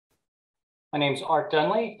My name's Art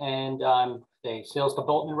Dunlea, and I'm a sales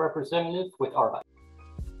development representative with Arbeit.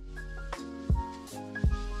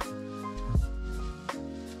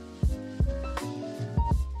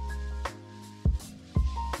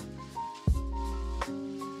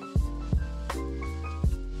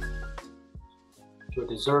 To a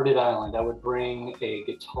deserted island, I would bring a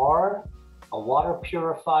guitar, a water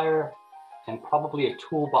purifier, and probably a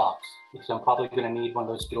toolbox, because I'm probably going to need one of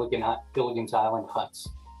those Gilligan's Island huts,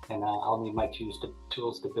 and I'll need my tools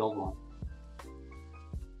to build one.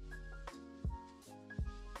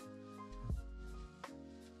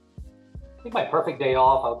 I think my perfect day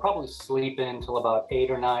off, I would probably sleep in until about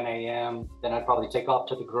 8 or 9 a.m. Then I'd probably take off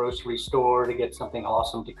to the grocery store to get something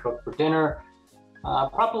awesome to cook for dinner.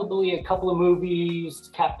 Probably a couple of movies,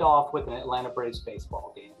 capped off with an Atlanta Braves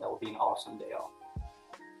baseball game. That would be an awesome day off.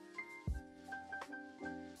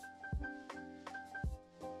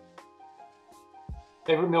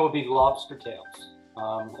 Favorite meal would be lobster tails.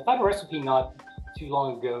 I found a recipe not too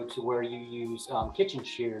long ago to where you use kitchen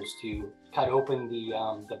shears to cut open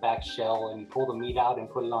the back shell, and you pull the meat out and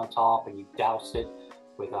put it on top, and you douse it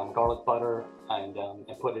with garlic butter and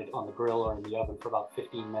put it on the grill or in the oven for about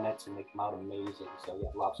 15 minutes, and they come out amazing. So yeah,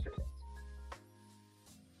 lobster tails.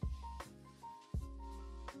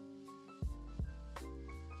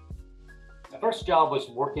 My first job was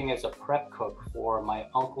working as a prep cook for my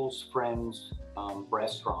uncle's friend's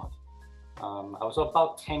restaurant. I was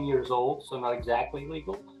about 10 years old, so not exactly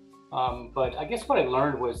legal. But I guess what I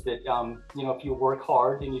learned was that, if you work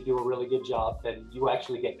hard and you do a really good job, then you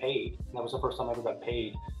actually get paid. And that was the first time I ever got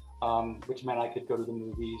paid, which meant I could go to the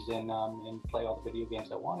movies and play all the video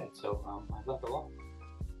games I wanted. So I learned a lot.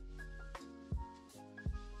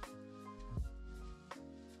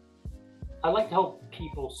 I like to help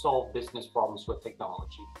people solve business problems with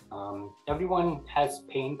technology. Everyone has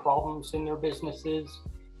pain problems in their businesses,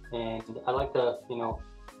 and I like to,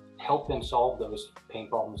 help them solve those pain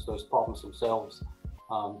problems, those problems themselves,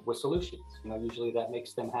 with solutions. Usually that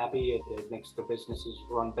makes them happy. It makes their businesses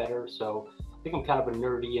run better. So I think I'm kind of a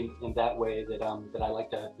nerdy in that way, that I like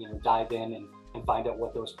to, dive in and find out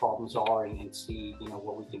what those problems are and see,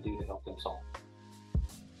 what we can do to help them solve.